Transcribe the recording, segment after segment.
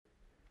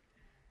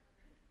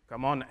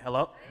Come on,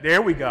 hello.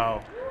 There we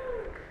go.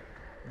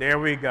 There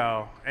we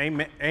go.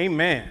 Amen.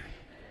 Amen.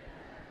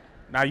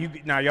 Now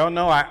y'all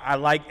know I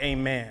like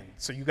amen.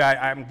 So you guys,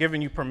 I'm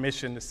giving you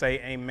permission to say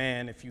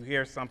amen if you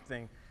hear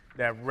something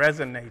that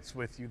resonates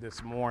with you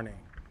this morning.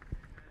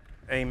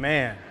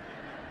 Amen.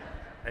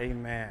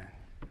 Amen.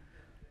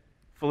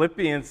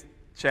 Philippians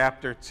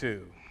chapter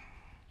 2.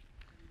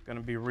 Going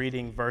to be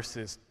reading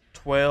verses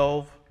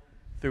 12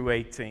 through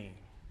 18.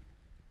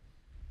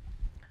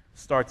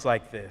 Starts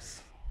like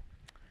this.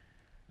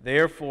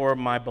 Therefore,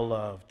 my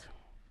beloved,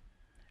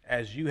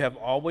 as you have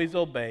always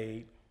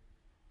obeyed,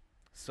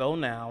 so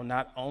now,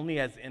 not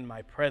only as in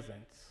my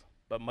presence,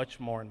 but much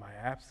more in my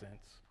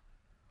absence,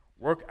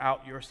 work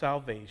out your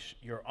salvation,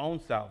 your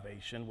own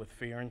salvation with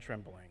fear and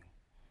trembling.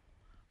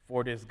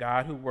 For it is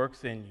God who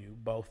works in you,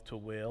 both to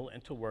will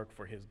and to work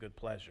for his good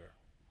pleasure.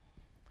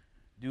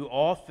 Do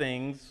all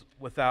things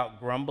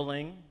without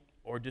grumbling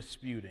or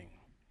disputing,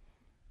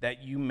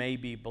 that you may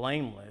be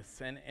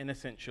blameless and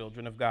innocent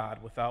children of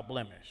God without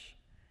blemish,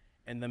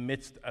 in the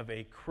midst of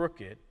a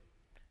crooked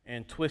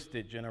and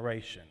twisted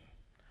generation,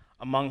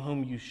 among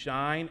whom you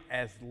shine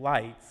as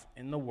lights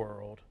in the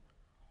world,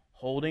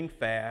 holding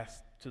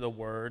fast to the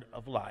word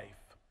of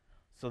life,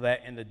 so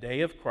that in the day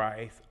of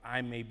Christ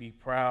I may be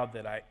proud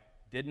that I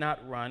did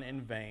not run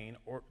in vain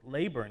or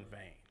labor in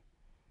vain,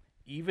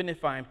 even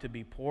if I am to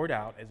be poured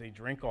out as a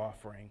drink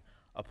offering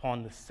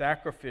upon the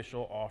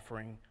sacrificial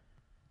offering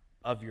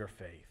of your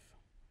faith.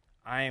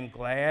 I am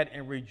glad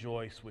and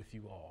rejoice with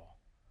you all.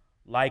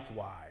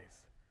 Likewise,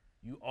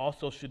 you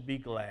also should be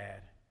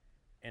glad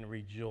and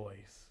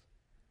rejoice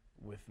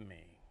with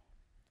me.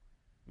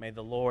 May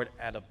the Lord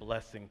add a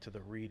blessing to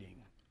the reading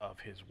of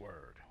his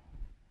word.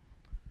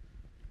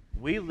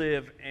 We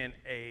live in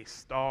a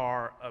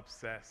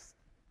star-obsessed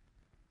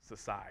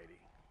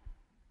society.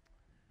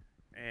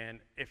 And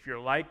if you're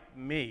like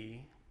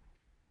me,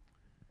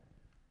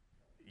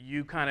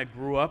 you kind of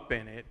grew up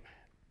in it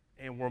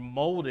and were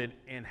molded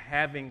in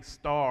having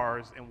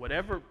stars and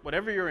whatever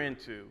you're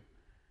into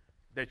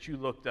that you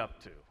looked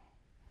up to.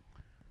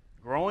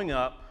 Growing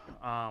up,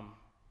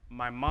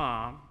 my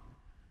mom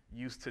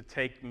used to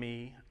take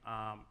me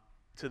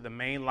to the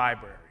main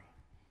library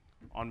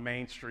on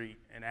Main Street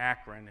in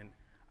Akron, and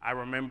I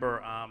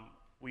remember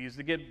we used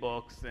to get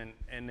books,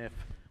 and if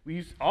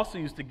we also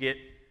used to get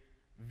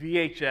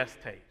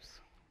VHS tapes.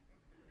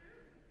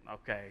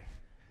 Okay,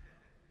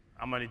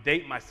 I'm going to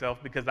date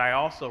myself because I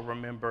also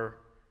remember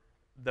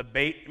the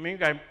beta. I mean,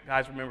 you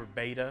guys remember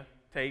beta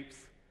tapes?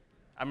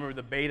 I remember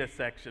the beta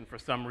section for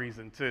some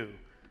reason too,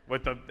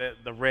 with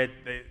the red.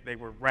 They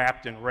were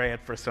wrapped in red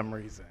for some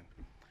reason.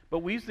 But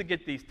we used to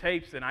get these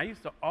tapes, and I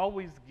used to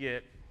always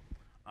get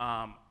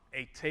a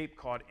tape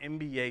called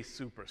NBA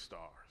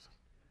Superstars.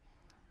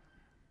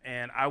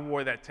 And I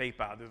wore that tape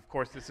out. Of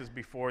course, this is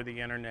before the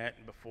internet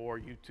and before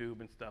YouTube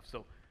and stuff.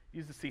 So you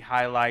used to see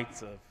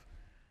highlights of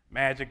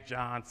Magic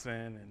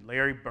Johnson and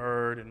Larry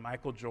Bird and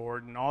Michael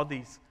Jordan, all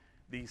these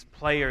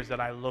players that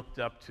I looked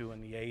up to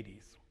in the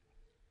 80s.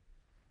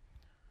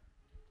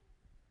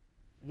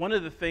 One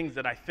of the things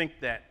that I think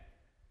that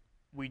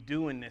we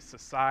do in this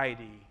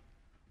society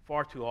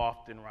far too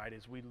often, right,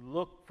 is we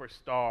look for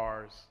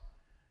stars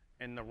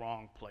in the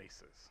wrong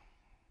places.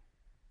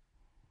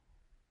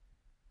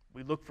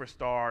 We look for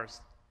stars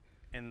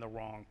in the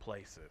wrong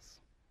places.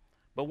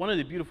 But one of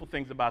the beautiful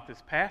things about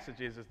this passage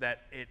is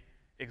that it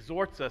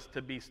exhorts us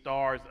to be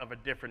stars of a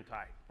different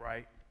type,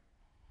 right?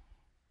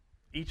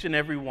 Each and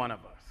every one of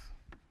us.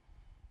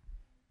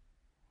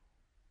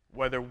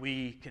 Whether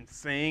we can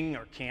sing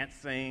or can't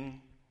sing,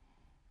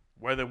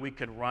 whether we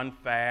can run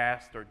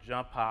fast or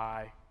jump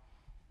high,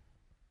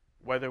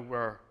 whether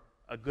we're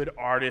a good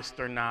artist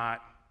or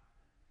not,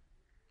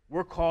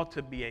 we're called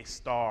to be a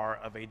star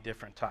of a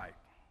different type.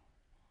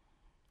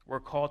 We're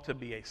called to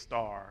be a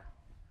star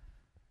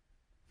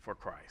for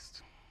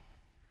Christ.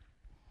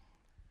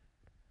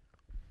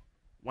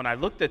 When I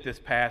looked at this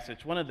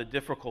passage, one of the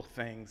difficult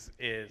things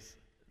is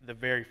the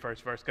very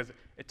first verse, because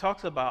it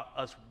talks about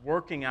us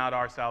working out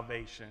our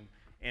salvation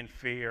in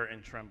fear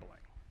and trembling.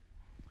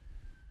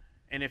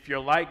 And if you're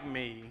like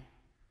me,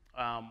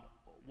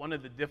 one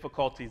of the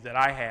difficulties that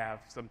I have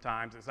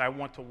sometimes is I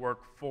want to work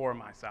for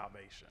my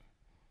salvation,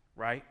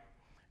 right?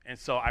 And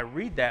so I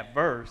read that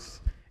verse,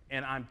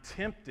 and I'm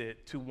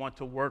tempted to want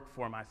to work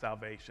for my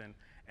salvation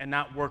and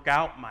not work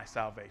out my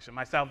salvation.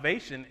 My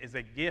salvation is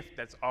a gift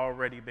that's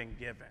already been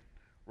given,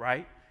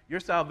 right?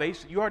 Your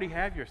salvation, you already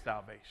have your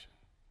salvation.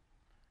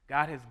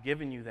 God has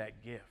given you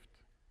that gift.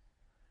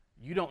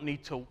 You don't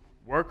need to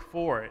work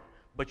for it,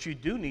 but you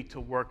do need to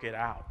work it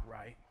out,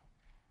 right?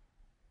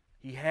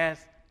 He has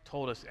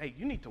told us, hey,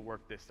 you need to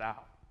work this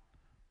out.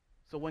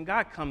 So when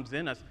God comes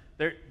in us,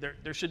 there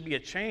should be a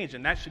change,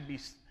 and that should be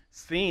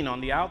seen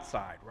on the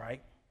outside, right?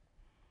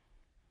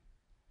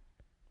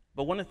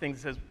 But one of the things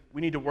it says we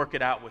need to work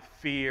it out with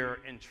fear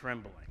and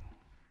trembling.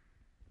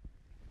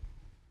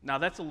 Now,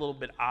 that's a little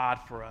bit odd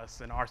for us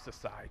in our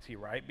society,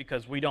 right?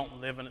 Because we don't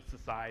live in a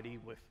society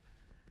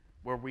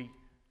where we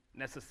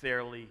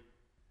necessarily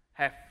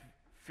have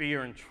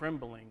fear and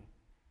trembling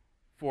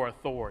for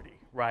authority,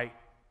 right?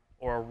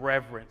 Or a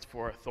reverence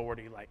for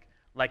authority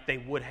like they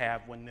would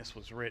have when this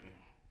was written.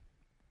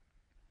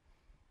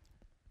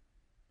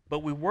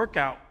 But we work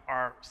out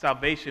our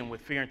salvation with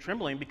fear and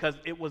trembling because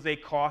it was a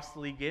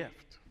costly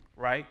gift,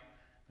 right?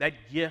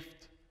 That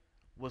gift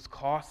was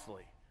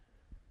costly.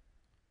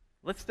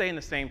 Let's stay in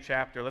the same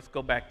chapter. Let's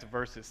go back to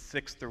verses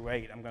 6 through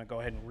 8. I'm going to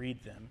go ahead and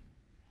read them.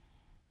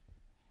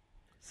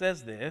 It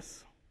says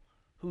this,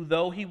 who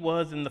though he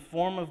was in the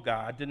form of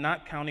God, did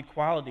not count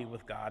equality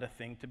with God a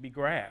thing to be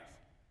grasped,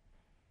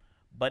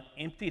 but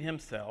emptied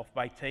himself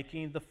by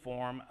taking the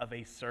form of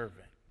a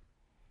servant,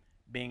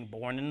 being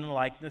born in the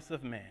likeness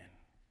of man.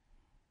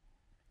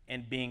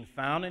 And being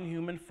found in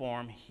human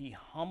form, he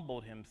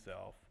humbled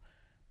himself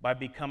by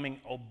becoming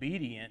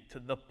obedient to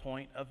the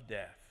point of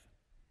death,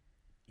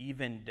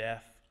 even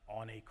death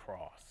on a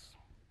cross.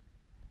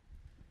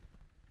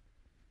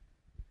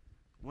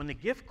 When the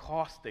gift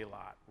costs a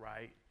lot,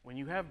 right? When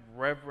you have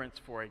reverence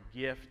for a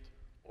gift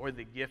or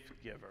the gift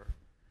giver,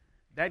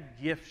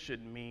 that gift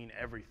should mean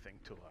everything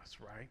to us,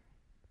 right?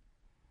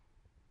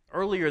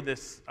 Earlier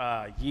this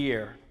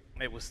year,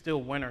 it was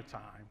still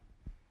wintertime.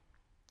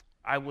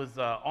 I was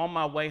on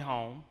my way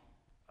home,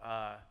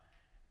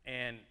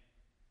 and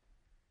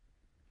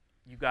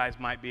you guys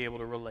might be able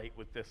to relate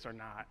with this or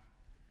not.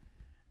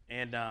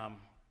 And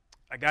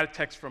I got a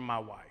text from my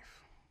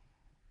wife.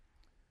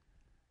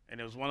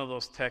 And it was one of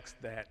those texts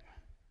that,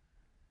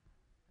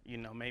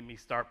 made me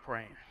start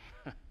praying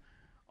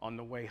on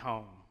the way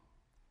home.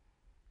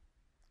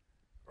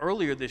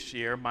 Earlier this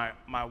year,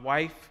 my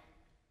wife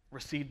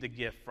received a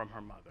gift from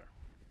her mother.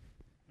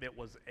 It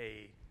was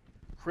a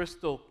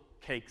crystal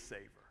cake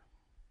saver.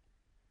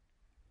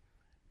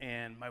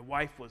 And my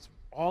wife was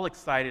all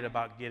excited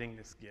about getting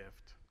this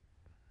gift.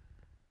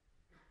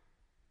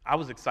 I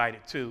was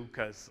excited too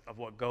because of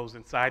what goes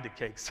inside the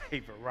cake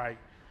saver, right?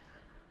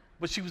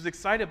 But she was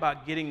excited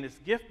about getting this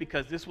gift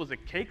because this was a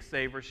cake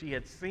saver she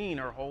had seen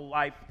her whole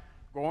life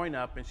growing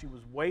up, and she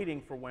was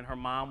waiting for when her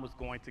mom was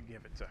going to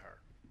give it to her.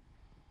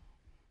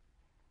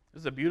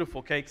 This is a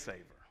beautiful cake saver.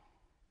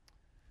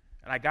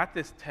 And I got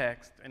this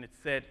text, and it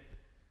said,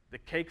 the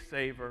cake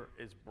saver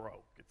is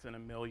broke. It's in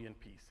 1,000,000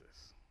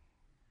 pieces.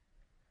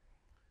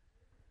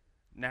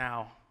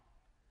 Now,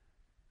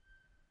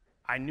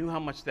 I knew how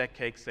much that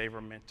cake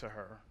saver meant to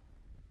her.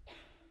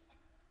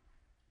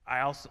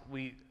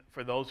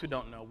 For those who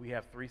don't know, we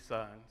have 3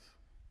 sons.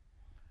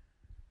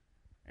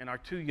 And our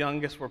 2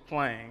 youngest were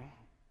playing,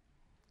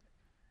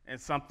 and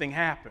something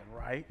happened,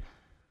 right?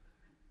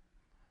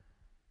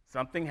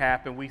 Something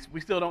happened. We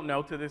still don't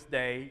know to this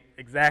day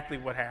exactly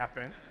what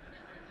happened.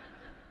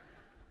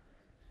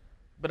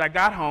 But I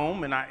got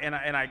home, and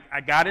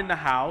I got in the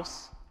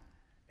house,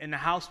 and the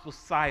house was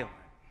silent.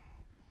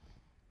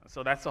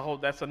 So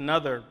that's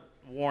another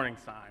warning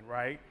sign,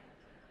 right?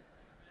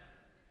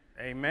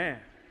 Amen.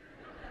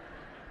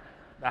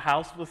 The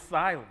house was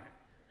silent.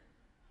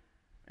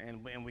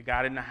 And we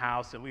got in the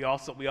house, and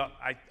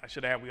I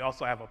should add, we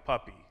also have a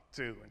puppy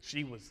too, and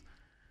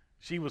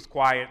she was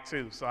quiet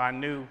too. So I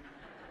knew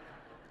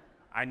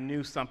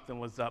something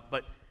was up.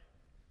 But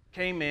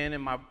came in,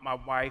 and my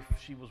wife,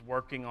 she was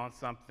working on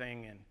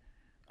something, and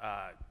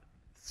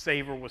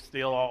saver was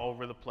still all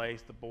over the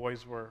place. The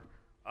boys were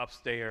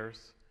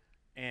upstairs,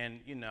 and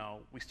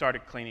we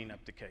started cleaning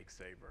up the cake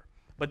saver.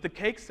 But the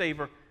cake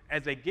saver,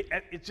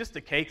 it's just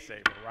a cake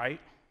saver, right?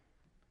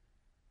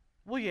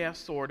 Well, yeah,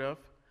 sort of.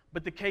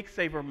 But the cake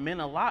saver meant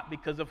a lot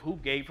because of who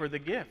gave her the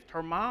gift.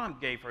 Her mom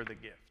gave her the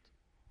gift.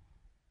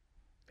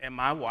 And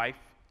my wife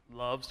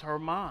loves her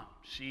mom.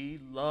 She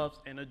loves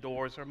and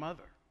adores her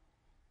mother.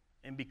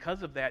 And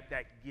because of that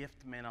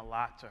gift meant a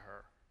lot to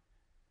her.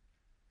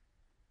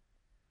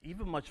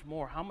 Even much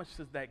more, how much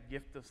does that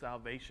gift of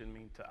salvation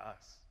mean to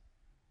us?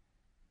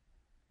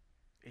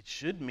 It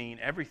should mean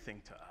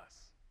everything to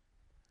us.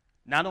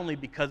 Not only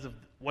because of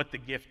what the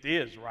gift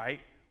is, right?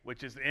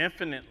 Which is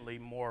infinitely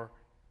more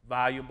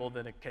valuable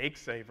than a cake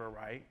saver,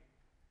 right?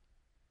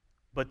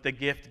 But the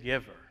gift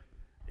giver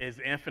is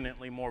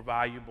infinitely more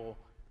valuable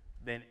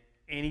than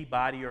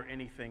anybody or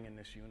anything in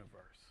this universe.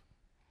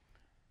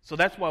 So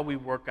that's why we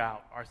work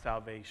out our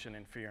salvation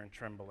in fear and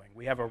trembling.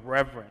 We have a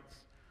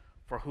reverence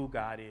for who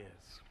God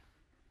is.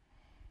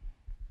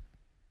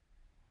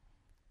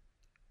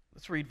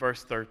 Let's read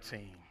verse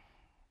 13.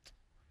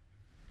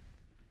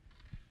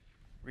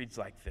 Reads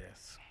like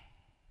this.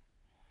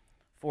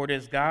 For it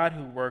is God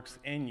who works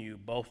in you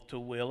both to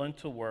will and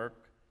to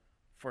work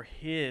for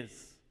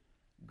his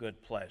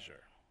good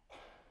pleasure.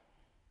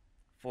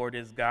 For it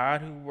is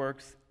God who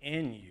works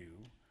in you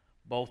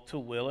both to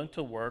will and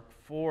to work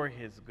for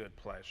his good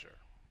pleasure.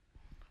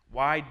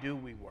 Why do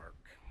we work?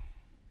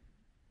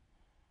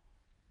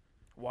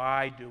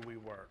 Why do we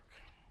work?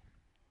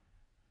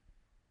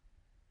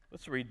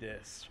 Let's read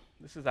this.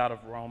 This is out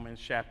of Romans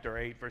chapter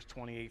 8, verse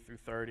 28 through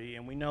 30.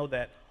 And we know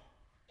that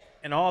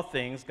in all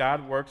things,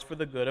 God works for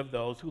the good of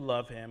those who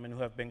love him and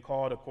who have been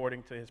called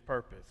according to his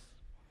purpose.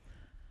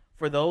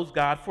 For those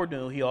God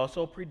foreknew, he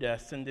also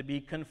predestined to be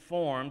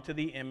conformed to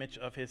the image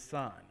of his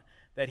Son,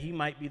 that he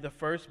might be the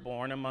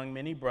firstborn among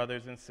many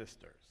brothers and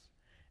sisters.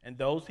 And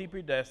those he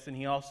predestined,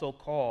 he also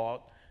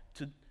called.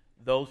 To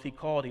those he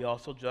called, he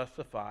also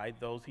justified.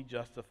 Those he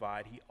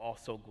justified, he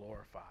also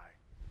glorified.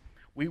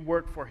 We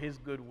work for his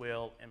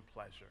goodwill and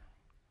pleasure.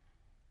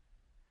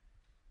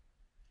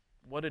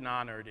 What an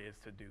honor it is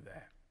to do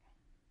that.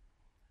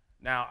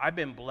 Now, I've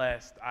been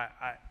blessed.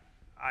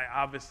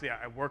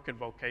 I work in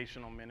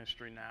vocational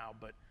ministry now,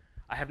 but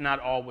I have not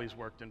always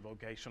worked in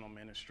vocational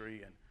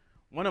ministry. And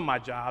one of my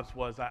jobs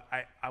was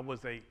I was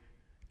a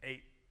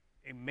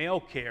mail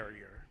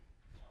carrier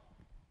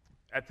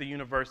at the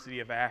University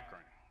of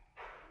Akron.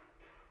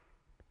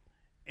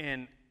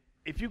 And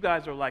if you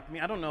guys are like me,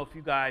 I don't know if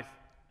you guys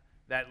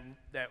that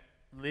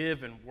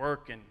live and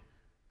work in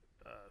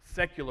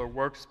secular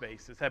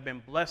workspaces have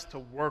been blessed to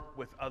work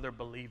with other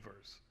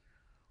believers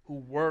who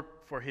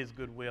work for his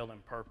goodwill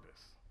and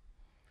purpose.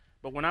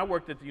 But when I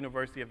worked at the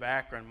University of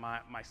Akron,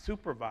 my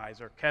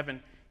supervisor,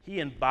 Kevin, he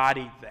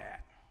embodied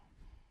that.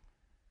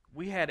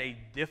 We had a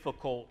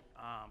difficult,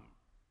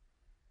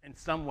 in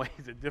some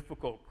ways, a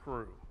difficult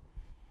crew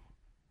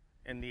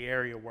in the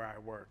area where I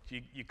worked.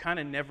 You kind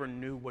of never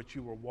knew what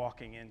you were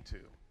walking into.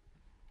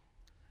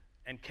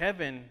 And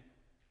Kevin,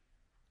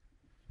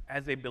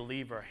 as a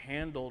believer,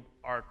 handled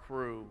our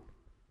crew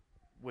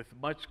with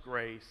much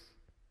grace,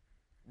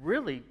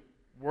 really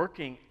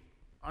working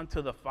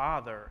unto the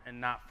Father and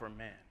not for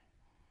men.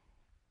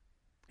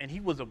 And he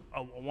was a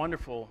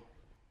wonderful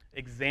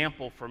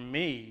example for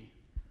me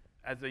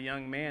as a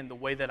young man, the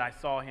way that I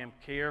saw him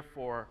care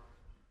for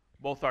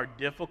both our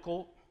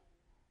difficult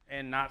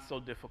and not so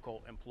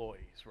difficult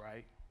employees,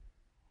 right?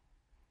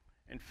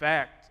 In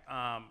fact,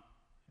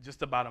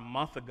 just about a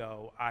month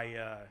ago,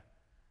 I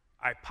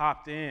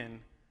popped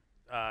in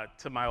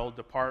to my old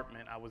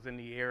department. I was in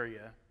the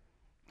area,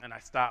 and I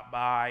stopped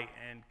by,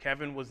 and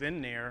Kevin was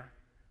in there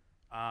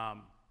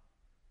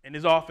in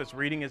his office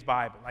reading his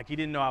Bible, like he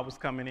didn't know I was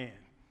coming in.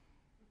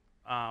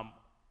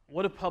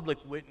 What a public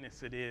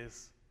witness it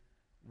is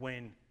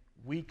when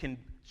we can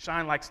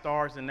shine like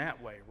stars in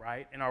that way,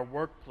 right? In our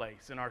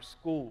workplace, in our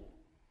school,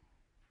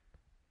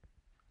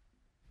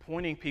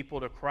 pointing people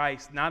to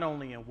Christ, not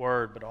only in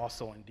word, but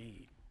also in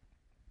deed.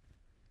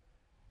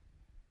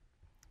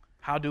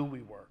 How do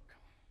we work?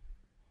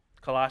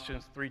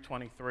 Colossians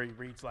 3:23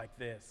 reads like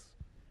this: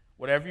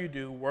 whatever you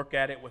do, work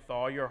at it with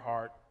all your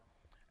heart,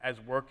 as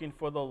working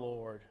for the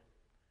Lord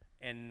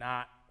and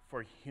not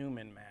for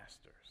human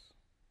masters.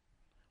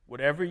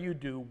 Whatever you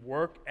do,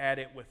 work at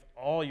it with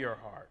all your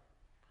heart,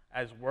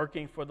 as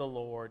working for the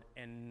Lord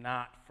and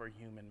not for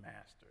human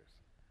masters.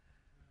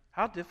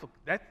 How difficult,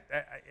 that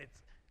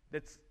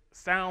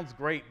sounds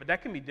great, but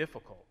that can be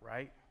difficult,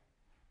 right?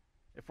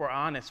 If we're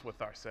honest with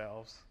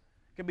ourselves,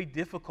 it can be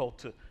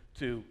difficult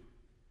to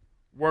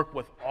work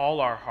with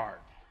all our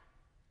heart.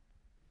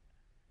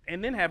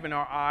 And then having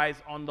our eyes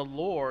on the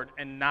Lord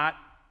and not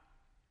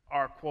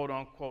our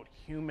quote-unquote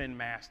human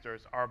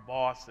masters, our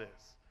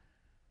bosses,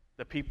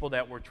 the people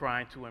that we're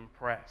trying to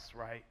impress,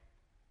 right?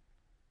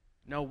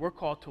 No, we're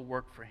called to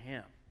work for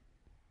him.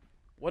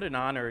 What an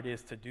honor it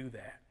is to do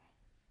that.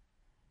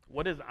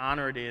 What an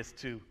honor it is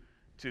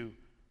to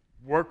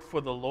work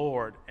for the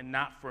Lord and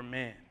not for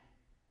men.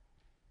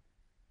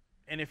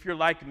 And if you're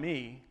like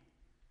me,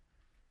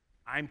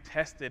 I'm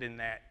tested in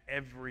that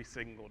every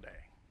single day.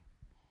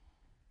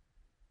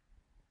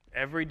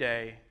 Every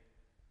day,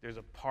 there's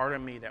a part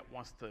of me that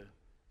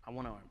I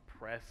want to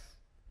impress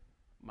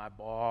my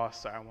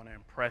boss, I want to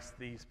impress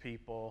these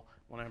people,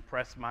 I want to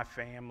impress my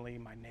family,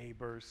 my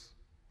neighbors.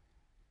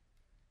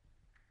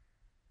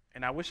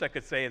 And I wish I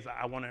could say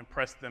I want to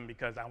impress them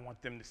because I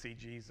want them to see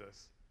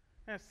Jesus.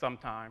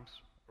 Sometimes,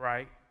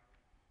 right?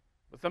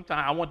 But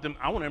sometimes I want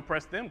to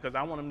impress them because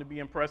I want them to be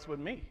impressed with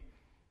me.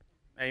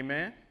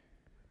 Amen?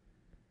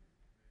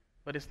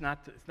 But it's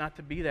not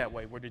to be that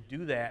way. We're to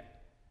do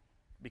that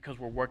because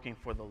we're working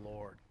for the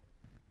Lord,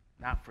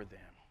 not for them.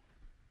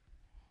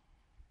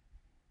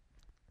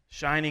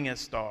 Shining as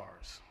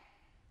stars.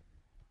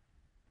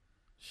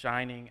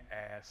 Shining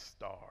as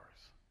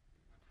stars.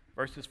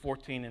 Verses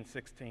 14 and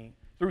 16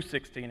 through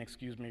 16,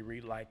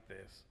 read like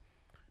this.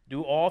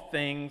 Do all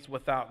things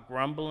without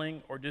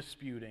grumbling or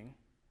disputing.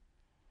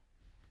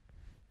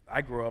 I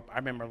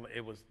remember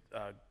it was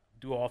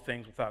do all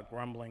things without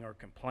grumbling or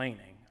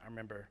complaining. I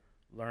remember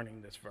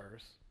learning this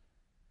verse.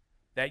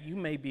 That you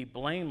may be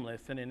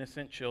blameless and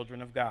innocent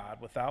children of God,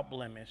 without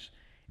blemish,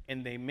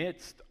 in the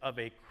midst of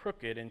a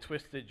crooked and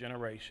twisted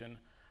generation,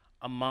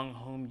 among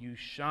whom you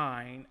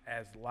shine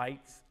as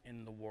lights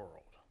in the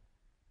world,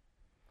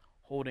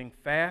 holding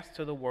fast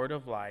to the word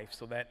of life,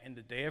 so that in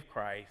the day of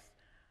Christ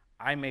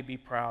I may be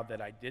proud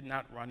that I did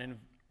not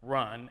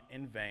run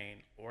in vain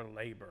or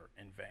labor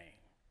in vain.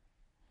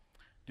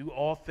 Do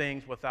all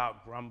things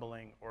without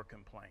grumbling or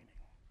complaining.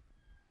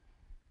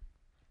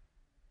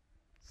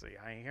 See,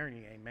 I ain't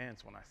hearing any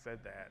amens when I said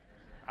that.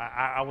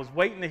 I was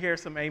waiting to hear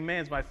some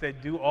amens, but I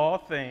said, do all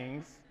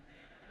things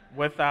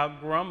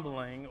without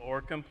grumbling or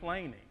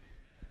complaining.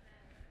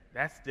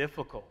 That's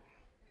difficult.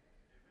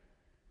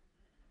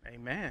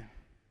 Amen.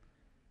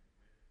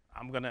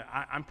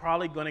 I'm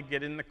probably gonna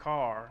get in the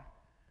car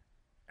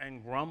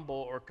and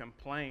grumble or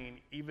complain,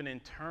 even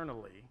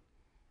internally,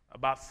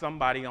 about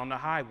somebody on the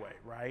highway,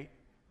 right?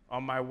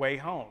 On my way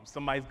home.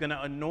 Somebody's going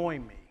to annoy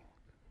me.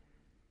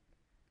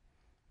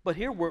 But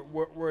here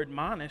we're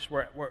admonished,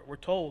 we're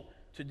told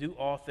to do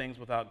all things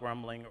without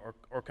grumbling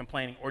or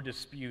complaining or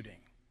disputing.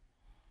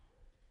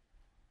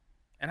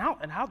 And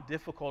how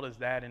difficult is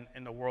that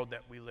in the world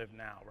that we live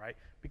now, right?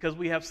 Because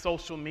we have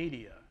social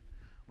media.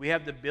 We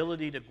have the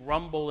ability to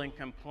grumble and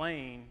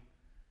complain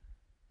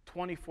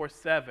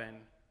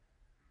 24/7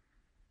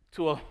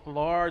 to a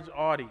large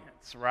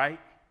audience, right?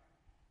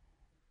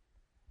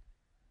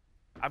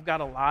 I've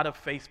got a lot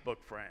of Facebook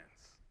friends.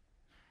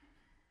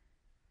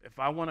 If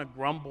I want to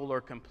grumble or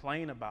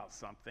complain about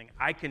something,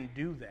 I can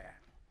do that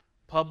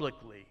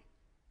publicly.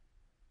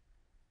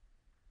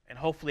 And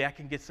hopefully I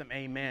can get some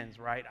amens,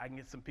 right? I can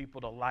get some people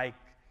to like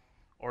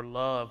or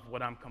love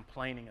what I'm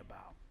complaining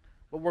about.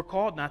 But we're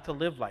called not to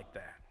live like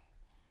that.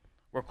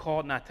 We're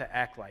called not to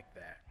act like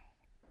that.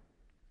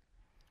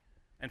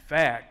 In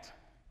fact,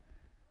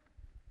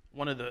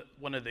 one of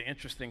the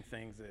interesting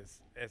things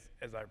is,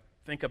 as I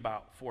think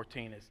about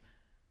 14, is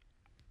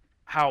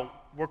how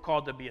we're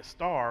called to be a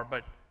star,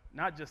 but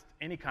not just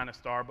any kind of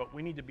star, but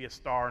we need to be a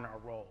star in our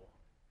role.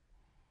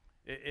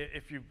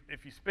 If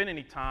you spend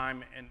any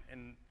time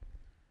in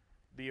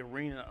the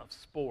arena of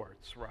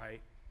sports,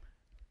 right,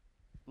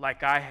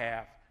 like I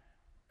have,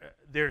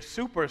 they're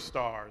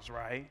superstars,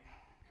 right?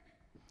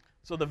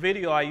 So the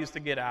video I used to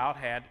get out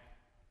had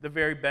the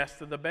very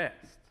best of the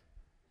best.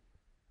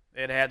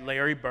 It had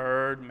Larry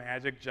Bird,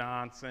 Magic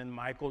Johnson,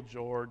 Michael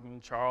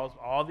Jordan, Charles,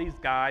 all these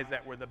guys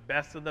that were the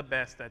best of the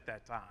best at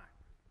that time.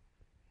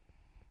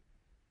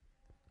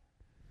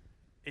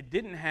 It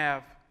didn't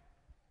have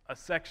a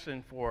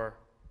section for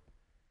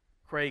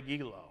Craig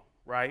Elo,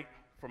 right?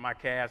 For my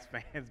Cavs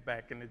fans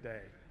back in the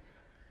day.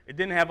 It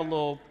didn't have a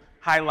little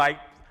highlight,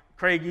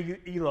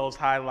 Craig Elo's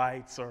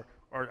highlights or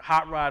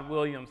Hot Rod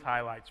Williams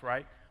highlights,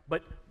 right?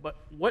 But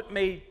what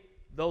made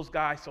those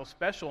guys so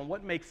special, and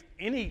what makes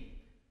any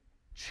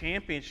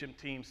championship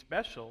team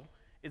special,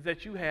 is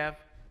that you have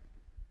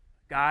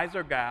guys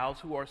or gals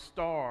who are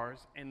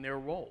stars in their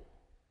role.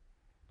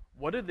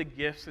 What are the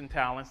gifts and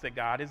talents that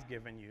God has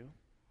given you,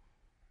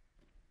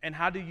 and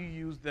how do you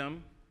use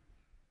them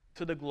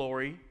to the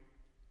glory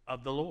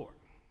of the Lord?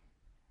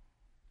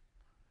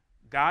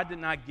 God did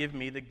not give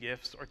me the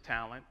gifts or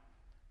talent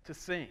to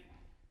sing.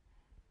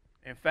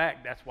 In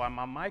fact, that's why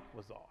my mic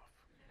was off.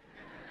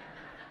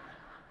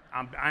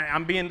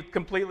 I'm being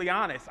completely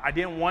honest. I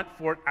didn't want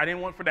for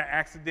to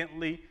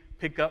accidentally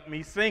pick up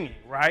me singing,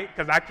 right?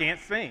 Because I can't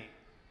sing.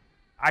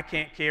 I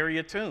can't carry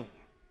a tune.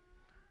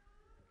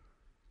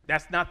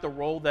 That's not the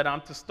role that I'm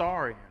to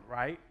star in,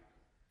 right?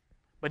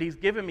 But he's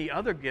given me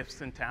other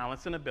gifts and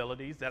talents and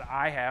abilities that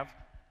I have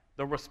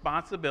the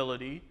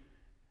responsibility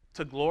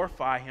to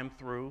glorify him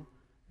through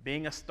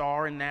being a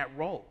star in that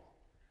role.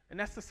 And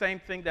that's the same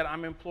thing that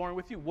I'm imploring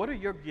with you. What are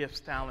your gifts,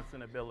 talents,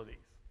 and abilities?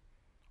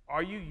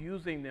 Are you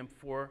using them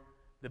for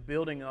the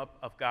building up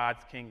of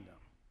God's kingdom,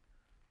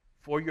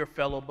 for your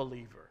fellow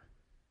believer,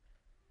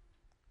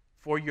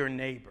 for your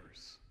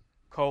neighbors,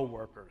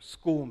 co-workers,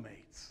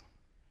 schoolmates?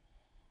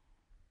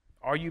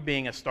 Are you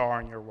being a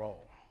star in your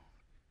role?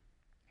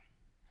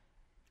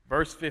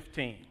 Verse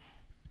 15,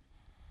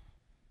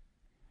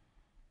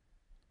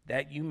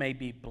 that you may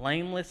be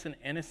blameless and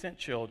innocent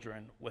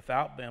children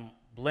without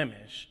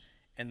blemish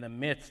in the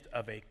midst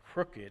of a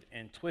crooked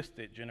and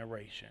twisted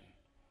generation,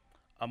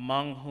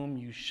 among whom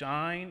you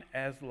shine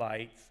as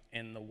lights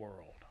in the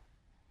world.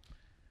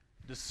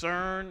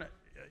 Discern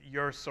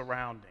your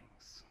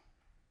surroundings.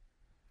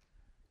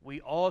 We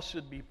all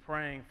should be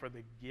praying for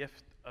the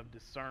gift of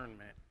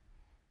discernment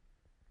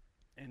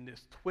in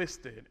this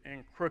twisted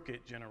and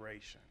crooked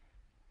generation.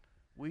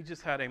 We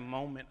just had a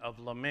moment of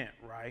lament,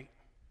 right,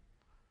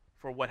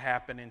 for what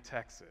happened in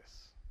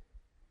Texas.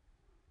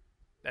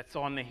 That's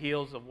on the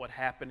heels of what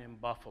happened in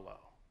Buffalo.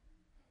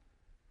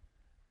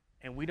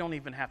 And we don't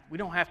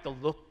have to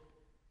look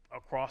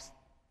across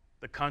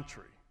the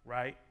country,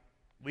 right?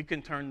 We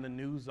can turn the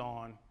news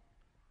on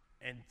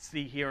and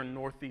see here in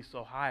Northeast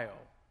Ohio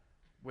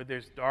where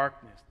there's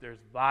darkness, there's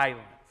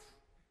violence,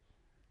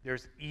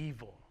 there's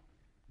evil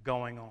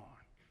going on.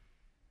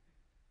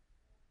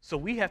 So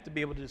we have to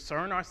be able to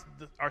discern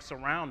our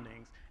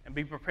surroundings and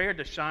be prepared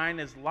to shine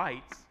as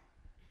lights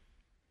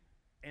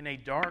in a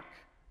dark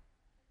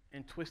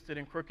and twisted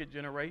and crooked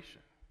generation.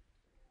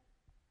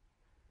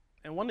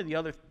 And one of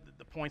the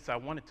points I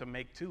wanted to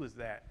make too is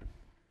that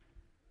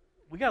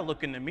we got to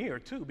look in the mirror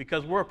too,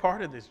 because we're a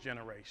part of this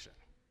generation.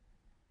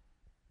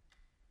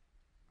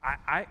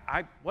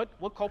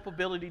 What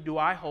culpability do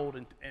I hold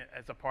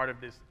as a part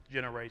of this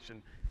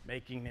generation,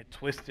 making it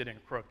twisted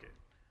and crooked?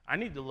 I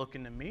need to look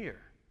in the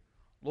mirror.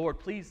 Lord,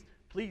 please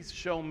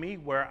show me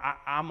where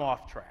I'm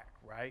off track,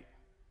 right?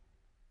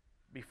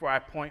 Before I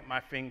point my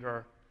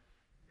finger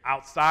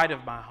outside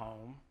of my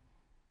home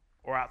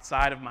or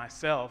outside of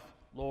myself,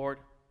 Lord,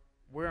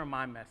 where am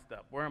I messed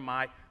up? What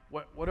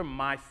are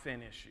my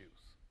sin issues?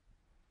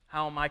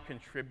 How am I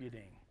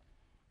contributing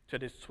to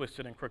this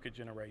twisted and crooked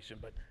generation?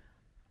 But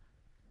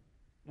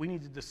We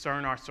need to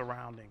discern our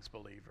surroundings,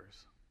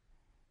 believers.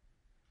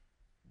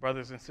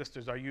 Brothers and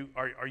sisters, are you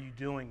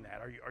doing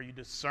that? Are you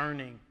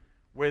discerning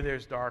where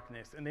there's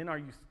darkness? And then are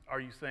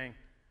you saying,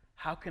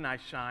 how can I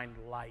shine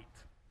light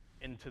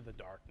into the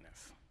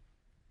darkness?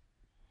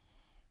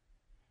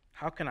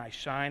 How can I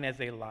shine as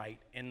a light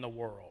in the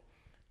world?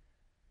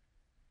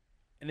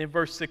 And in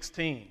verse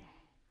 16,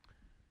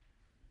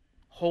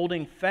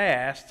 holding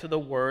fast to the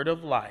word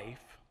of life,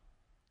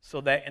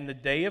 so that in the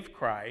day of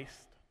Christ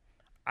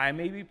I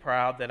may be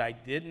proud that I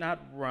did not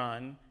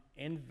run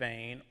in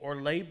vain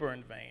or labor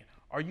in vain.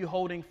 Are you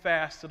holding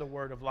fast to the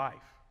word of life?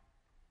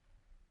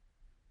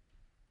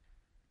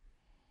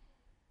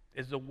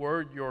 Is the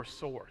word your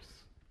source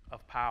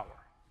of power?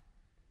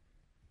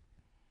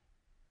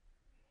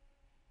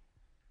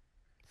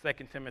 2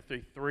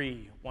 Timothy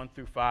 3, 1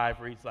 through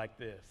 5 reads like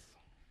this.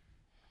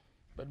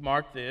 But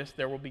mark this,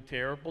 there will be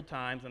terrible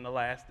times in the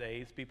last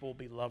days. People will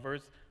be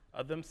lovers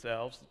of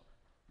themselves,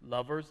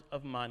 lovers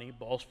of money,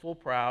 boastful,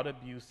 proud,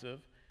 abusive,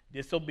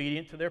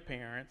 disobedient to their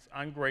parents,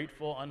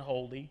 ungrateful,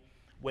 unholy,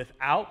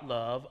 without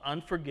love,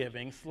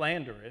 unforgiving,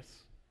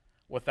 slanderous,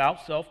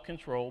 without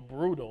self-control,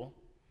 brutal,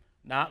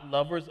 not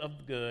lovers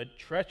of good,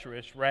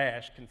 treacherous,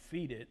 rash,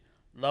 conceited,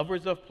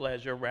 lovers of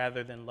pleasure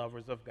rather than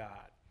lovers of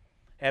God,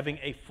 having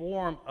a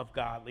form of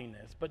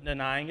godliness, but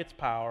denying its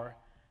power,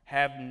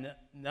 have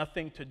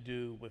nothing to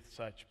do with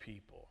such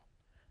people.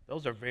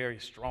 Those are very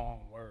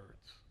strong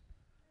words,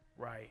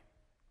 right?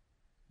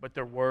 But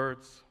they're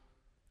words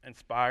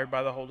inspired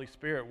by the Holy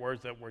Spirit,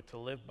 words that we're to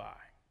live by.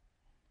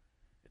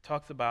 It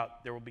talks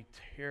about there will be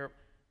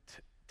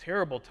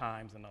terrible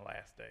times in the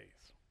last days.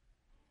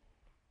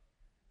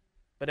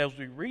 But as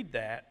we read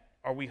that,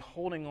 are we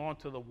holding on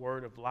to the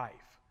word of life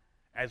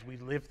as we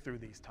live through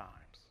these times?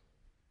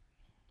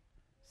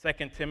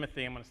 2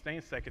 Timothy, I'm going to stay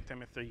in 2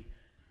 Timothy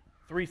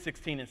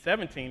 3:16 and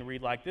 17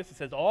 read like this. It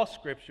says, all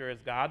scripture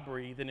is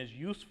God-breathed and is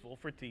useful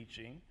for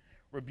teaching,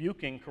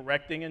 rebuking,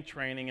 correcting, and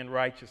training in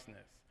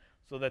righteousness,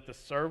 so that the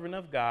servant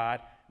of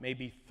God may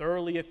be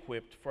thoroughly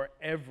equipped for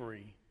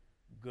every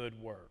good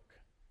work.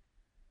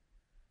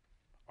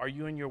 Are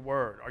you in your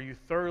word? Are you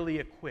thoroughly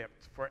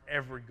equipped for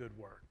every good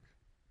work?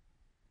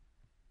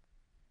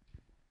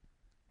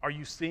 Are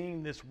you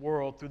seeing this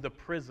world through the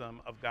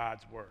prism of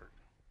God's word?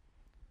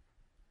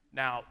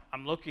 Now,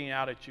 I'm looking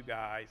out at you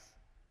guys.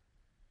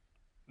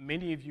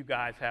 Many of you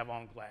guys have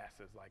on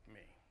glasses like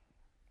me.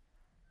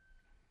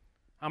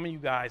 How many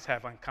of you guys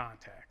have on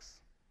contacts?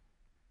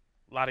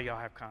 A lot of y'all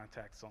have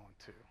contacts on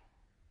too.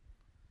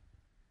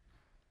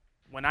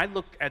 When I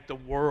look at the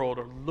world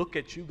or look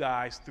at you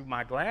guys through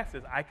my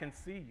glasses, I can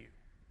see you.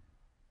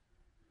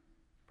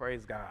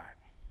 Praise God.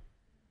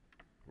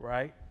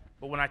 Right?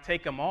 But when I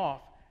take them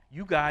off,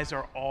 you guys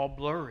are all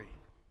blurry.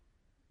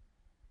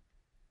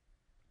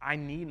 I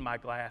need my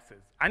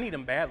glasses. I need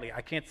them badly.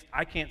 I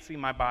can't see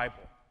my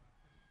Bible.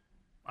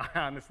 I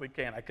honestly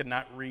can't. I could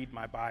not read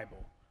my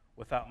Bible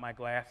without my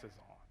glasses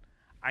on.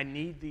 I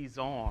need these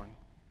on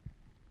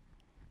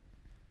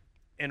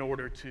in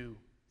order to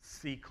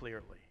see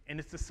clearly. And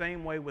it's the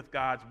same way with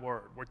God's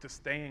word. We're to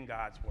stay in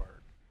God's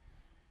word.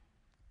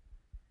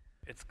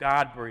 It's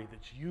God-breathed.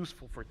 It's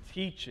useful for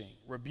teaching,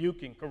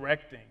 rebuking,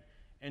 correcting,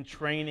 and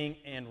training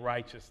in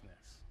righteousness.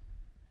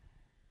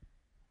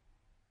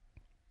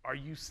 Are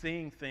you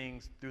seeing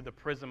things through the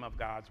prism of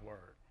God's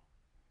word?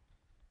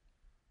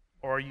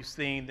 Or are you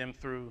seeing them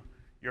through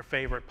your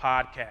favorite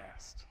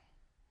podcast,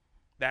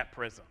 that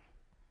prism,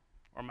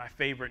 or my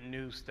favorite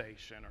news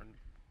station, or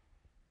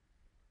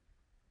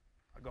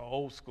I go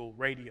old school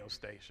radio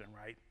station,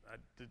 right?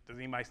 Does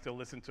anybody still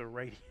listen to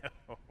radio?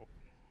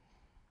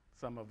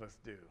 Some of us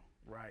do,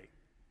 right?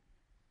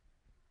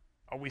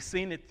 Are we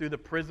seeing it through the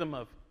prism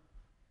of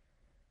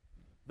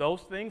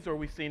those things, or are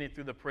we seeing it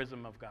through the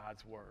prism of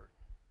God's word?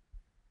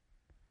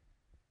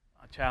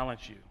 I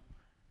challenge you.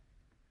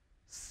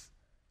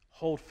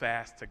 Hold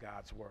fast to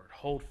God's word.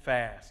 Hold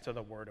fast to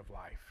the word of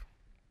life.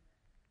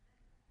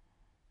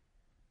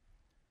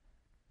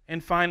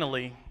 And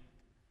finally,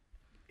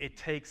 it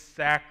takes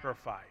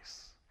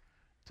sacrifice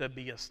to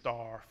be a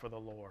star for the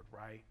Lord,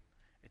 right?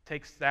 It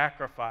takes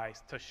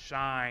sacrifice to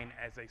shine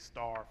as a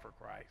star for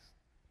Christ.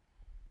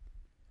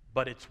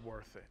 But it's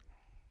worth it.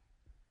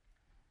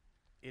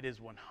 It is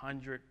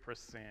 100%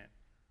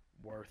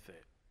 worth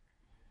it.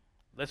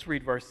 Let's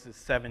read verses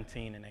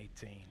 17 and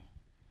 18.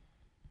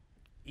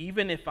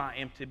 Even if I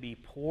am to be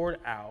poured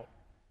out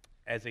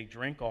as a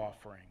drink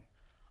offering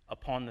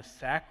upon the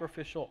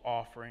sacrificial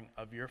offering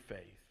of your faith,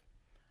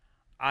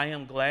 I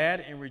am glad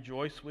and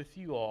rejoice with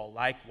you all.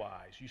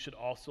 Likewise, you should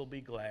also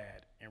be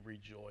glad and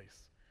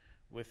rejoice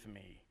with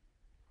me.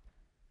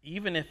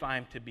 Even if I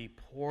am to be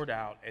poured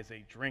out as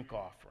a drink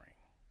offering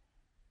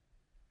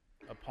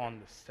upon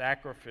the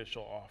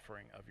sacrificial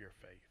offering of your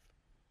faith.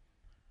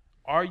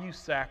 Are you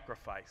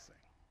sacrificing?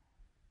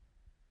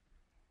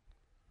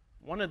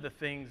 One of the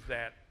things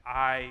that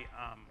I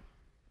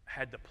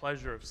had the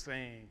pleasure of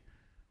seeing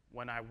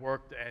when I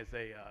worked as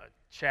a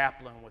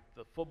chaplain with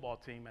the football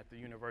team at the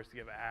University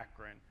of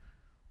Akron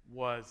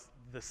was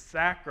the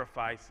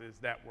sacrifices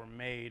that were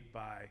made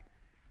by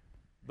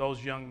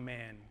those young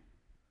men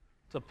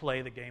to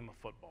play the game of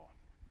football,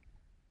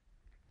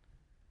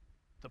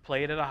 to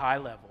play it at a high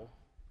level,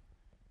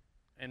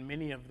 and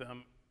many of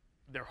them,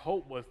 their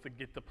hope was to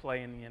get to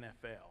play in the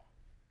NFL.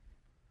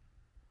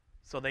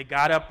 So they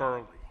got up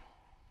early.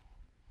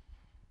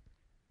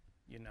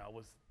 It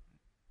was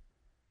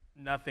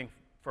nothing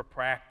for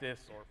practice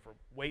or for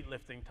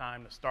weightlifting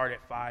time to start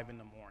at 5 in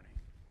the morning.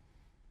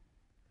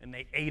 And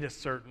they ate a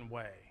certain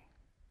way.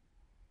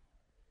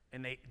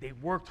 And they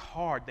worked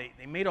hard.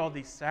 They made all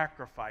these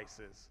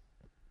sacrifices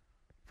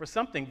for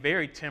something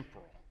very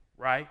temporal,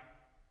 right?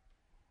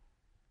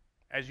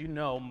 As you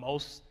know,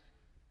 most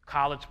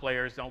college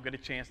players don't get a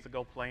chance to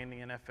go play in the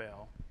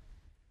NFL.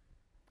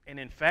 And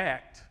in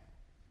fact,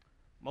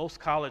 most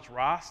college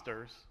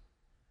rosters,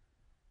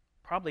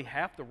 probably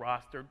half the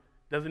roster,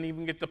 doesn't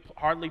even get to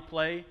hardly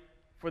play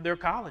for their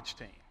college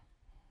team.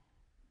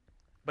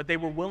 But they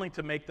were willing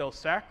to make those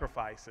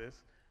sacrifices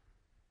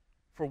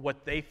for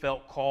what they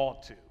felt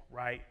called to,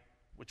 right?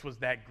 Which was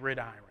that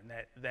gridiron,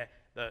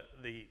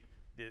 the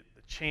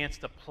chance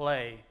to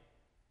play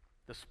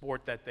the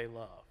sport that they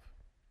love.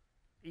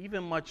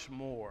 Even much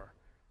more,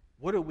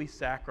 what are we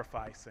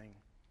sacrificing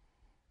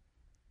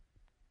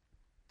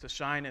to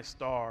shine as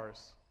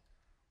stars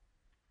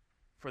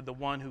for the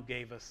one who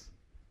gave us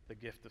the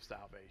gift of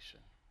salvation?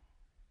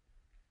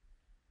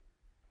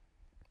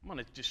 I'm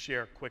going to just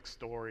share a quick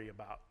story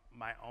about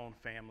my own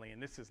family,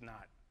 and this is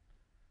not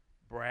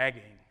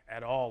bragging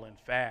at all. In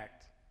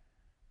fact,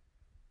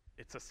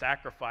 it's a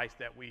sacrifice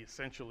that we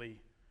essentially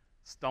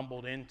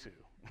stumbled into.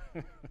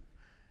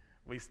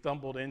 We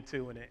stumbled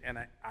into, and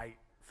I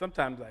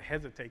sometimes I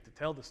hesitate to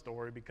tell the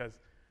story because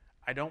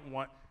I don't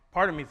want,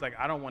 part of me is like,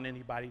 I don't want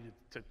anybody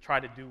to try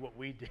to do what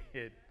we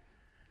did.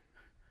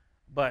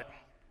 But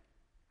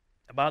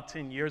about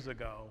 10 years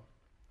ago,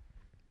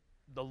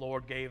 the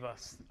Lord gave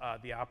us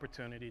the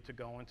opportunity to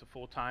go into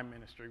full-time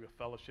ministry with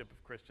Fellowship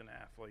of Christian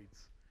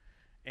Athletes.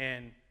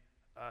 And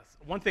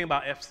one thing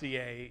about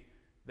FCA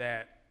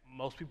that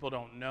most people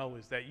don't know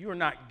is that you are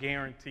not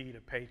guaranteed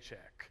a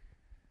paycheck,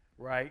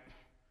 right?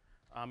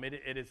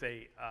 It is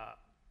a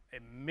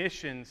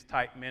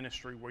missions-type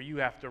ministry where you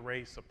have to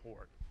raise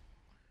support.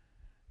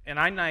 And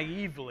I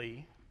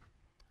naively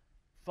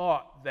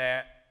thought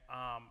that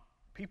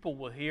people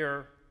will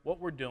hear what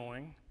we're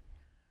doing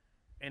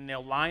and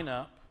they'll line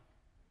up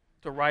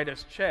to write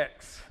us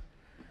checks,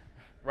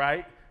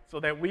 right? So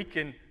that we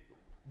can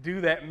do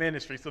that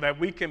ministry, so that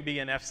we can be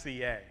an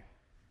FCA.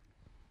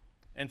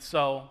 And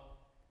so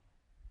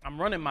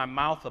I'm running my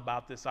mouth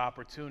about this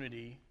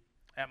opportunity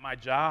at my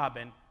job,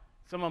 and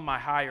some of my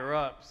higher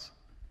ups,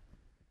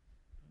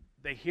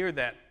 they hear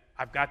that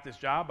I've got this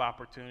job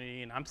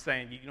opportunity, and I'm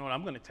saying, you know what,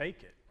 I'm going to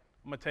take it.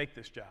 I'm going to take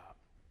this job.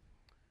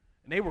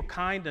 And they were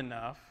kind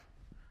enough,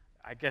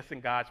 I guess in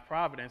God's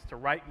providence, to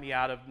write me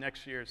out of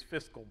next year's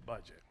fiscal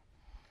budget.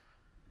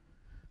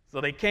 So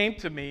they came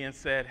to me and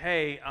said,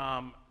 hey,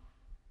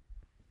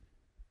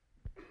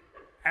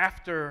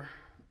 after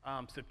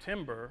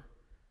September,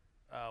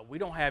 we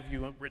don't have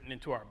you written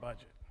into our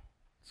budget.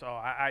 So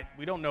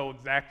we don't know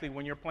exactly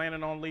when you're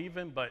planning on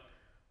leaving, but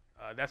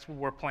that's when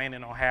we're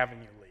planning on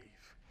having you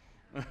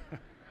leave.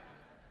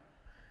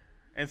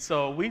 And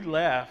so we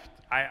left.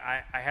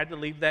 I had to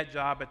leave that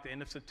job at the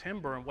end of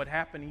September, and what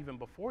happened even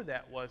before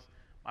that was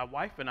my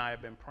wife and I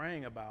have been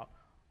praying about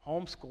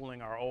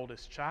homeschooling our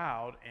oldest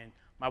child, and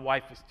my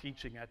wife was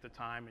teaching at the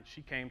time, and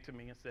she came to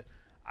me and said,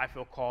 I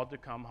feel called to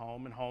come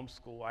home and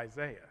homeschool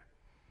Isaiah.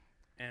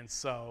 And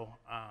so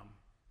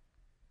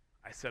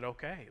I said,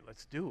 okay,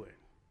 let's do it.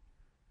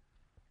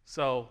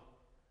 So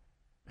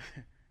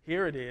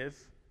here it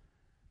is.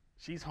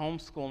 She's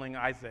homeschooling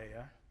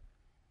Isaiah.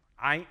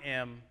 I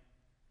am,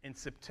 in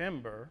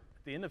September,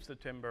 at the end of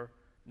September,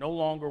 no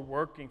longer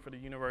working for the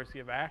University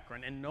of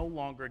Akron and no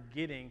longer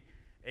getting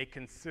a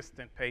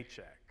consistent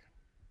paycheck.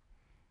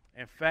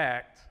 In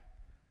fact,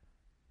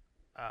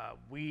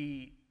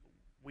 we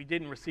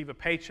didn't receive a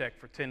paycheck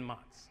for 10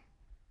 months.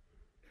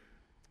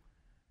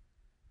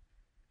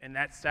 And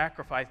that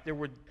sacrifice, there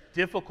were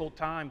difficult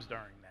times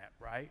during that,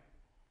 right?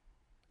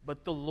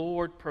 But the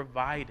Lord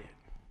provided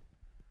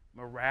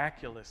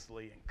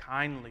miraculously and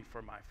kindly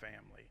for my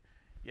family.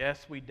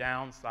 Yes, we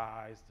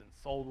downsized and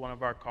sold one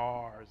of our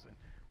cars, and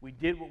we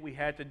did what we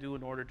had to do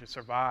in order to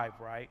survive,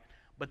 right?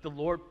 But the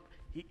Lord,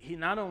 He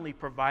not only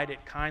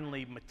provided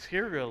kindly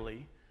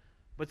materially,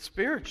 but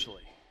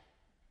spiritually.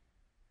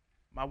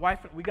 My wife,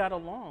 we got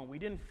along. We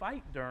didn't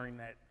fight during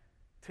that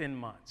 10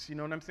 months. You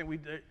know what I'm saying?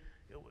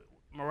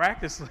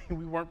 Miraculously,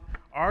 we weren't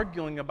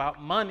arguing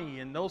about money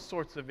and those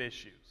sorts of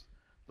issues.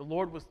 The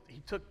Lord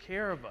He took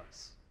care of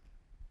us.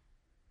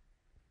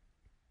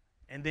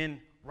 And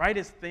then right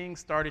as things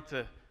started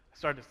to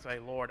say,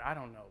 Lord, I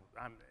don't know,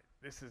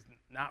 this is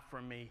not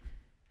for me,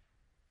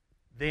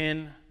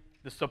 then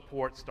the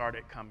support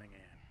started coming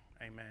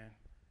in. Amen.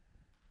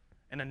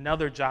 And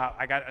another job,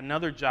 I got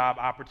another job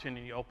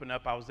opportunity open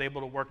up. I was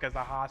able to work as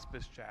a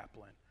hospice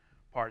chaplain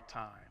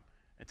part-time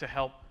and to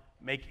help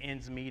make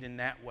ends meet in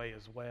that way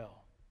as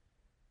well.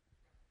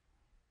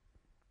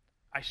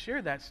 I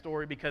share that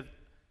story because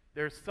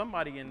there's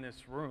somebody in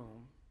this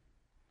room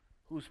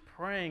who's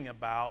praying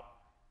about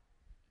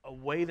a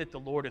way that the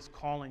Lord is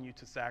calling you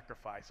to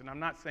sacrifice. And I'm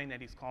not saying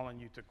that he's calling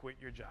you to quit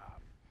your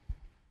job.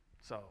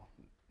 So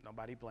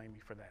nobody blame me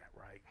for that,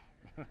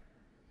 right?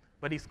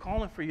 But he's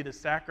calling for you to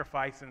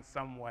sacrifice in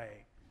some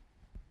way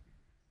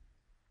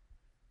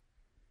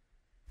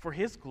for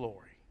his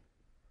glory,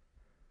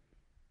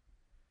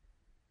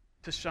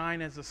 to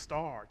shine as a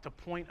star, to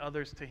point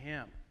others to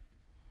him.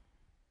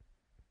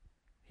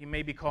 He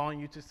may be calling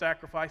you to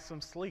sacrifice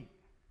some sleep.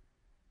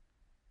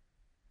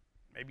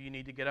 Maybe you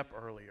need to get up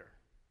earlier.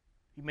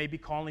 He may be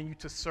calling you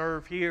to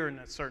serve here in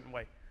a certain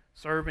way.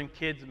 Serve in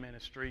kids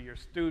ministry or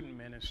student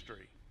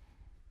ministry.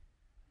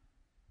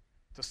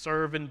 To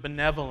serve in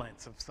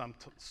benevolence of some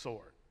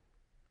sort.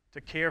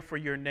 To care for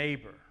your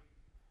neighbor,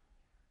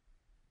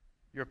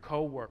 your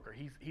coworker.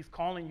 He's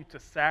calling you to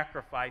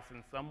sacrifice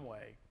in some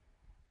way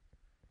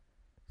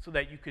so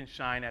that you can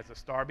shine as a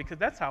star, because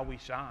that's how we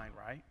shine,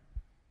 right?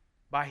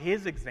 By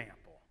his example.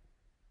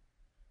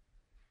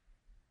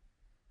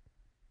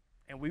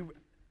 And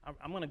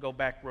I'm going to go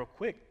back real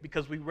quick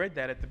because we read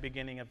that at the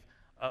beginning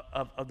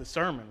of the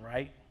sermon,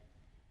 right?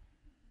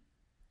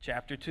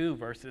 Chapter 2,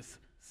 verses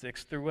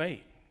 6 through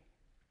 8.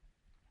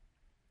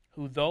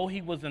 Who, though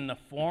he was in the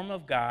form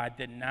of God,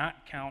 did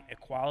not count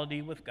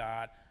equality with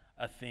God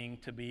a thing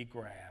to be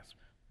grasped,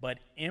 but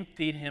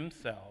emptied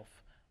himself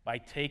by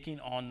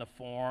taking on the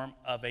form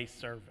of a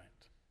servant.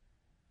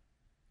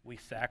 We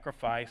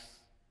sacrifice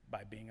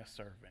by being a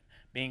servant.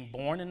 Being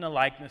born in the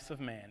likeness of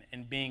man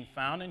and being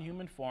found in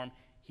human form,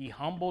 he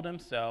humbled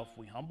himself.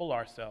 We humble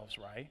ourselves,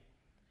 right?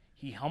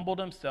 He humbled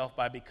himself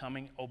by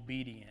becoming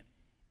obedient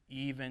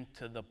even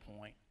to the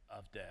point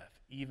of death,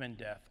 even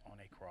death on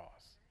a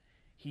cross.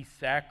 He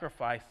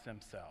sacrificed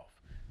himself.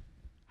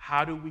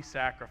 How do we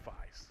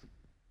sacrifice?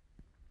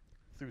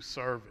 Through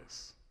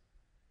service,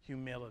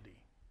 humility,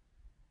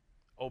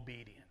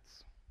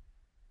 obedience.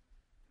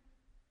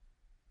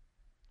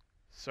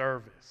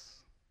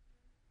 Service,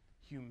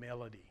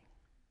 humility,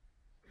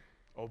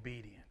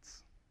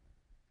 obedience.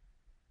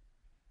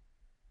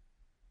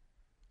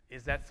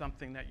 Is that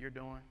something that you're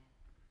doing?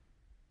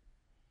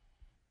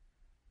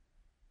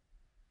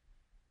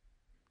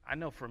 I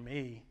know for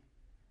me,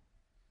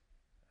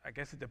 I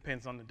guess it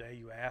depends on the day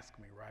you ask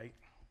me, right?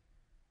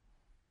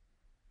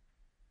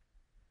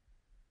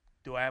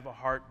 Do I have a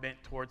heart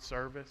bent towards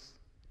service?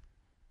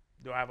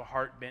 Do I have a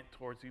heart bent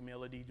towards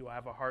humility? Do I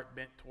have a heart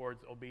bent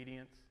towards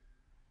obedience?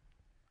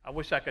 I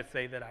wish I could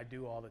say that I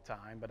do all the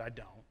time, but I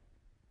don't.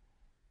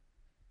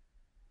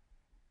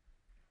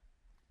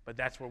 But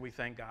that's where we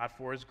thank God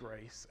for his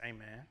grace.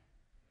 Amen.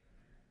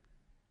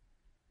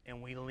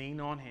 And we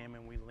lean on him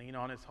and we lean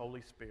on his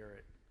Holy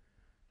Spirit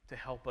to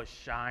help us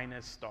shine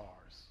as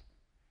stars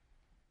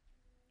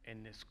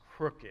in this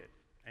crooked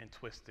and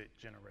twisted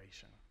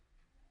generation.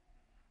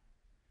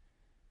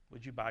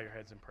 Would you bow your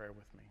heads in prayer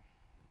with me?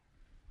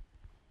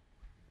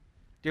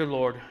 Dear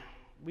Lord,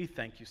 we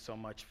thank you so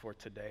much for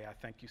today. I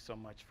thank you so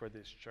much for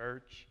this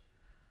church,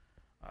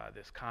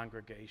 this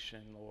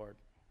congregation, Lord.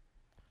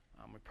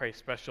 We pray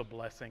special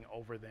blessing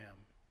over them.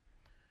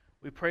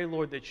 We pray,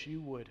 Lord, that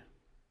you would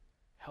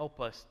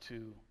help us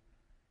to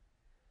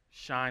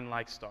shine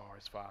like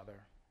stars, Father,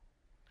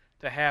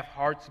 to have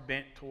hearts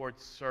bent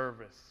towards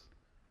service,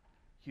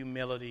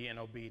 humility, and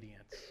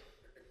obedience.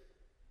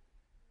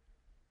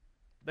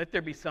 Let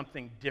there be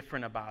something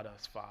different about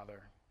us,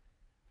 Father,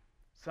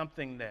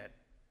 something that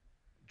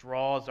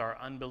draws our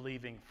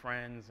unbelieving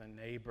friends and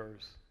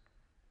neighbors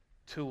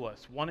to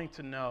us, wanting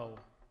to know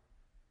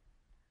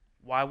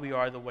why we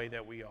are the way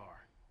that we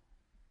are.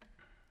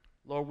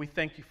 Lord, we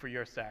thank you for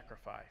your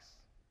sacrifice.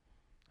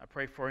 I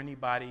pray for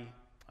anybody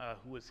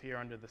who is here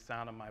under the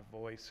sound of my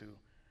voice who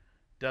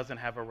doesn't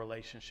have a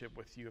relationship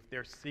with you. If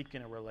they're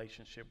seeking a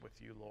relationship with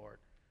you, Lord,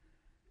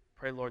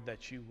 pray, Lord,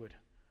 that you would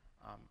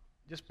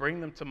just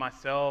bring them to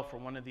myself or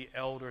one of the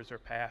elders or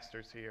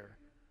pastors here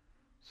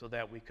so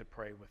that we could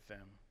pray with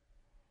them.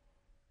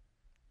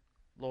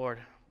 Lord,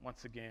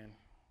 once again,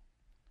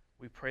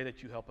 we pray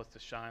that you help us to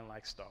shine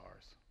like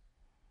stars.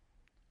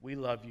 We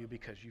love you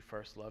because you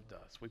first loved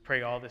us. We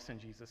pray all this in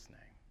Jesus'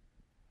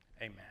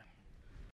 name. Amen.